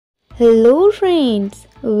Hello friends,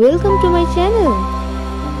 welcome to my channel.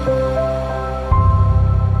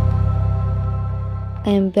 I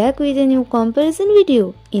am back with a new comparison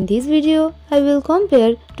video. In this video, I will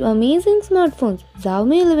compare two amazing smartphones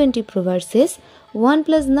Xiaomi 11T Pro versus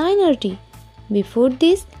OnePlus 9RT. Before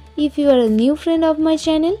this, if you are a new friend of my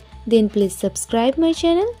channel, then please subscribe my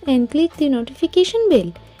channel and click the notification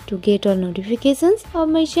bell to get all notifications of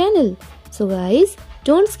my channel. So guys,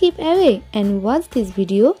 don't skip away and watch this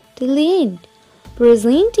video till the end.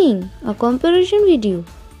 Presenting a comparison video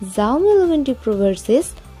Xiaomi 11T Pro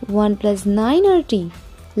versus OnePlus 9RT.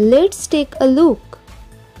 Let's take a look.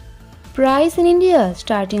 Price in India.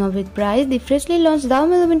 Starting off with price, the freshly launched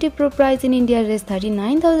Xiaomi 11T Pro price in India is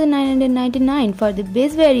 39,999 for the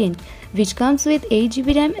base variant, which comes with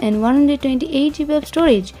 8GB RAM and 128GB of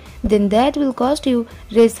storage. Then that will cost you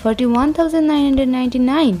Rs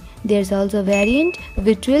 41,999. There's also a variant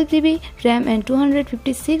with 12GB RAM and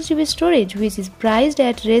 256GB storage, which is priced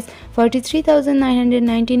at Rs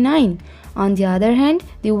 43,999. On the other hand,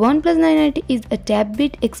 the OnePlus 9RT is a tad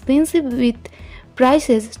bit expensive with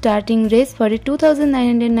prices starting Rs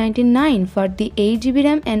 42,999 for the 8GB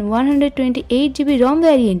RAM and 128GB ROM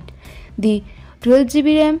variant. The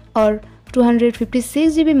 12GB RAM or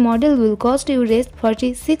 256GB model will cost you Rs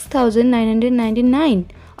 46,999.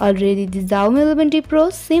 Already the Xiaomi 11T Pro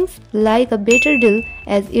seems like a better deal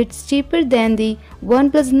as it's cheaper than the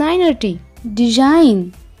OnePlus 9RT.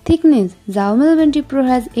 Design. Thickness. Xiaomi 11T Pro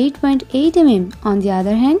has 8.8 mm. On the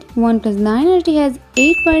other hand, OnePlus 9RT has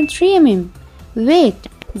 8.3 mm. Weight.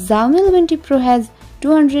 Xiaomi 11T Pro has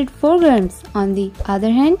 204 grams. On the other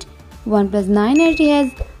hand, OnePlus 9RT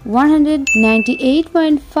has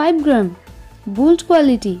 198.5 grams. Build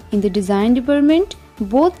quality. In the design department,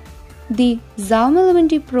 both the Xiaomi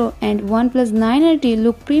 11T Pro and OnePlus 9RT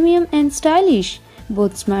look premium and stylish.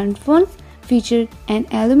 Both smartphones feature an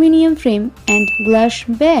aluminium frame and glass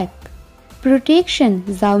back. Protection.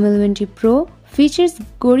 Xiaomi 11T Pro features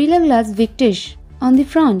Gorilla Glass Victus on the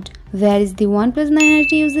front, whereas the OnePlus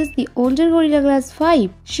 9RT uses the older Gorilla Glass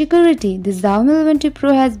 5. Security. The Xiaomi 11T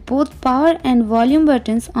Pro has both power and volume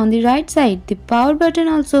buttons on the right side. The power button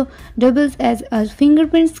also doubles as a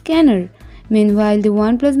fingerprint scanner. Meanwhile, the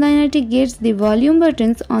OnePlus 9RT gets the volume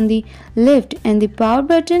buttons on the left and the power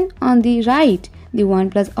button on the right. The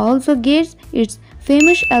OnePlus also gets its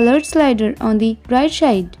famous alert slider on the right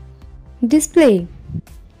side. Display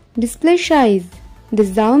size. The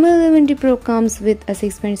Xiaomi 11T Pro comes with a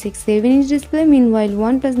 6.67-inch display, meanwhile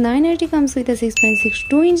OnePlus 9RT comes with a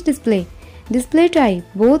 6.62-inch display. Display type.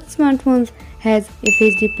 Both smartphones has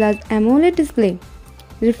FHD Plus AMOLED display.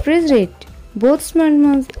 Refresh rate. Both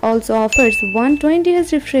smartphones also offers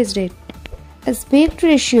 120Hz refresh rate. Aspect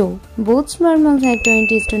ratio. Both smartphones have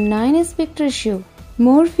 20:9 aspect ratio.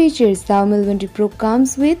 More features. Xiaomi 11T Pro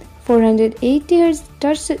comes with 480Hz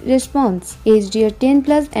touch response, HDR10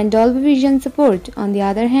 Plus and Dolby Vision support. On the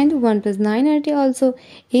other hand, OnePlus 9RT also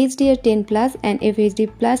HDR10 Plus and FHD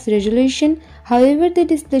Plus resolution. However, the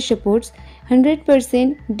display supports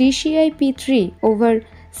 100% DCI-P3 over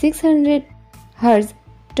 600Hz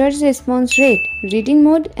touch response rate, reading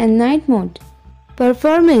mode and night mode.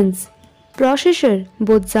 Performance. Processor.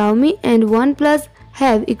 Both Xiaomi and OnePlus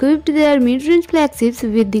have equipped their mid-range flagships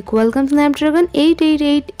with the Qualcomm Snapdragon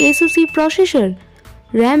 888 SoC processor.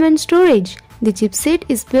 RAM and storage. The chipset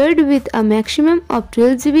is paired with a maximum of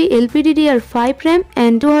 12GB LPDDR5 RAM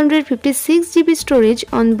and 256GB storage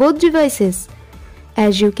on both devices.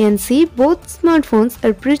 As you can see, both smartphones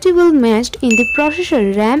are pretty well matched in the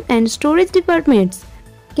processor, RAM and storage departments.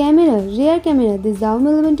 Camera. Rear camera. The Xiaomi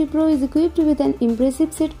 11T Pro is equipped with an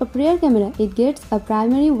impressive set of rear camera. It gets a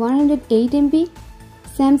primary 108MP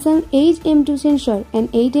Samsung 𝐻𝐬𝐴 sensor, an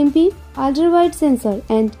 8MP ultra-wide sensor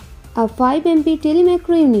and a 5MP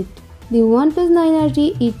TeleMacro unit. The OnePlus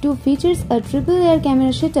 9RT E2 features a triple rear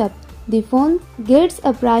camera setup. The phone gets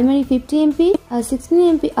a primary 50MP, a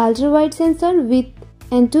 16MP ultra-wide sensor with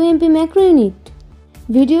an 2MP macro unit.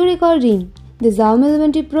 Video recording. The Xiaomi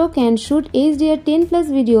 11T Pro can shoot HDR10 Plus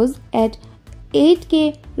videos at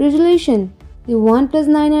 8K resolution. The OnePlus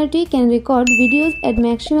 9RT can record videos at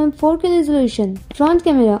maximum 4K resolution. Front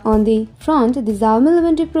camera. On the front, the Xiaomi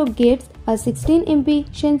 11T Pro gets a 16MP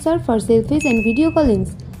sensor for selfies and video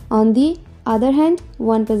callings. On the other hand,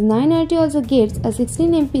 OnePlus 9RT also gets a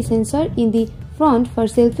 16MP sensor in the front for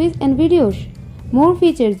selfies and videos. More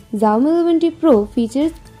features. Xiaomi 11T Pro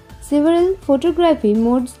features several photography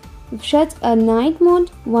modes such as night mode,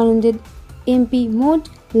 100MP mode,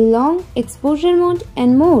 long exposure mode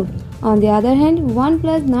and more. On the other hand,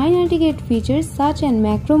 OnePlus 9RT gets features such as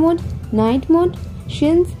macro mode, night mode,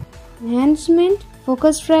 scenes enhancement,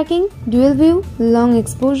 focus tracking, dual view, long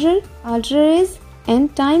exposure, ultra-rays,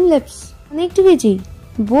 and time-lapse. Connectivity.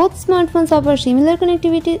 Both smartphones offer similar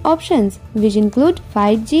connectivity options, which include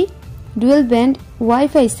 5G, dual-band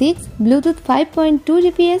Wi-Fi 6, Bluetooth 5.2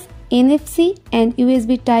 Gbps, NFC, and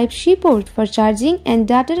USB Type-C port for charging and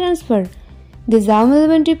data transfer. The Xiaomi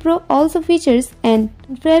 11T Pro also features an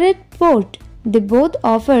infrared port. They both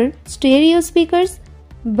offer stereo speakers,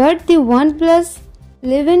 but the OnePlus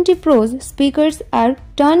 11T Pro's speakers are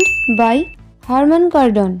tuned by Harman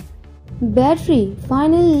Kardon. Battery.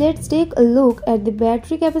 Finally, let's take a look at the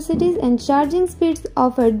battery capacities and charging speeds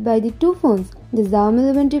offered by the two phones. The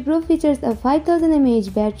Xiaomi 11T Pro features a 5000 mAh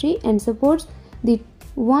battery and supports the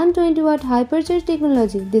 120W hypercharge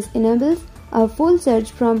technology. This enables a full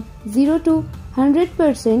charge from 0 to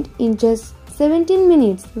 100% in just 17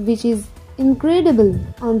 minutes, which is incredible.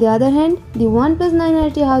 On the other hand, the OnePlus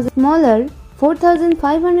 9RT has a smaller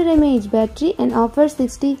 4500 mAh battery and offers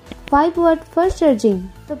 65W fast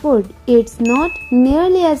charging support. It's not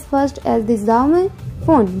nearly as fast as the Xiaomi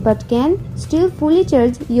phone, but can still fully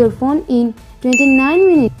charge your phone in 29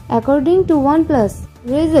 minutes, according to OnePlus.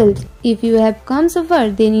 Result. If you have come so far,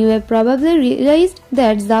 then you have probably realized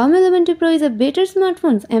that Xiaomi 11T Pro is a better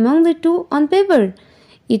smartphone among the two on paper.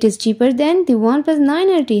 It is cheaper than the OnePlus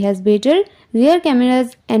 9RT, has better rear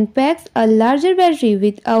cameras and packs a larger battery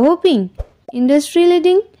with a whopping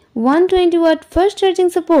industry-leading 120W fast charging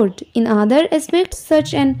support. In other aspects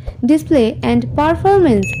such as display and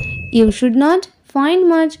performance, you should not find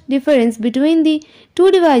much difference between the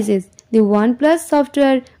two devices. The OnePlus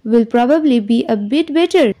software will probably be a bit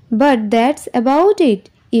better, but that's about it.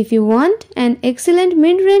 If you want an excellent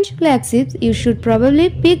mid-range flagship, you should probably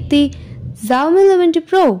pick the Xiaomi 11T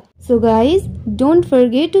Pro. So guys, don't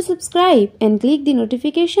forget to subscribe and click the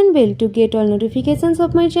notification bell to get all notifications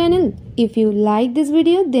of my channel. If you like this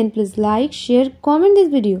video, then please like, share, comment this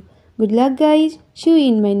video. Good luck guys. See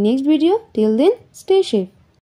you in my next video. Till then, stay safe.